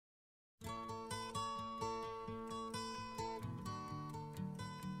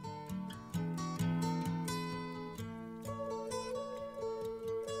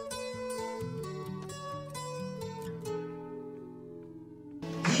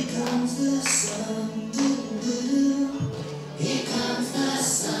comes the sun, doo-doo-doo. Here comes the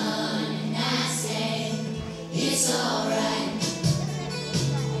sun, and I say it's alright.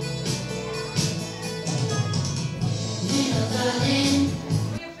 Little darling.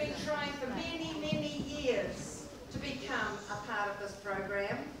 We've been trying for many, many years to become a part of this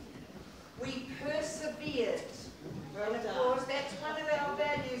program. We persevered. And of course, that's one of our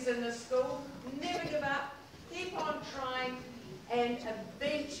values in the school. Never give up, keep on trying, and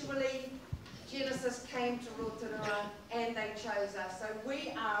eventually Genesis came to Rotorua and they chose us. So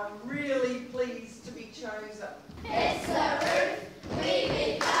we are really pleased to be chosen. It's the roof,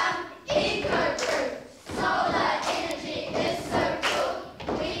 we become eco-proof. Solar energy is so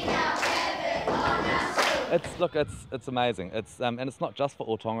cool, we now have it on our school. It's amazing. And it's not just for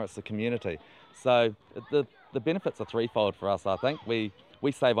Otonga, it's the community. So the benefits are threefold for us, I think. We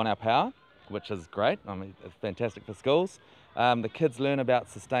save on our power, which is great. I mean, it's fantastic for schools. The kids learn about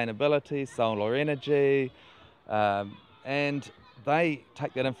sustainability, solar energy, and they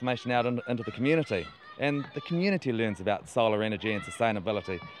take that information out into the community. And the community learns about solar energy and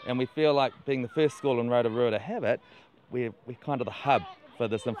sustainability. And we feel like being the first school in Rotorua to have it, we're kind of the hub for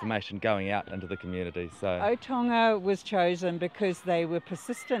this information going out into the community. So Otonga was chosen because they were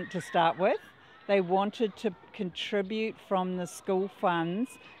persistent to start with. They wanted to contribute from the school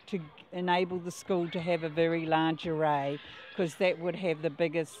funds to enable the school to have a very large array, because that would have the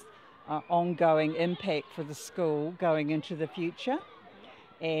biggest ongoing impact for the school going into the future.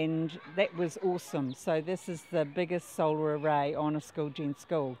 And that was awesome. So this is the biggest solar array on a school gen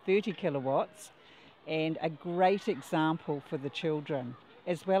school, 30 kilowatts, and a great example for the children,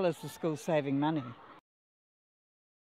 as well as the school saving money.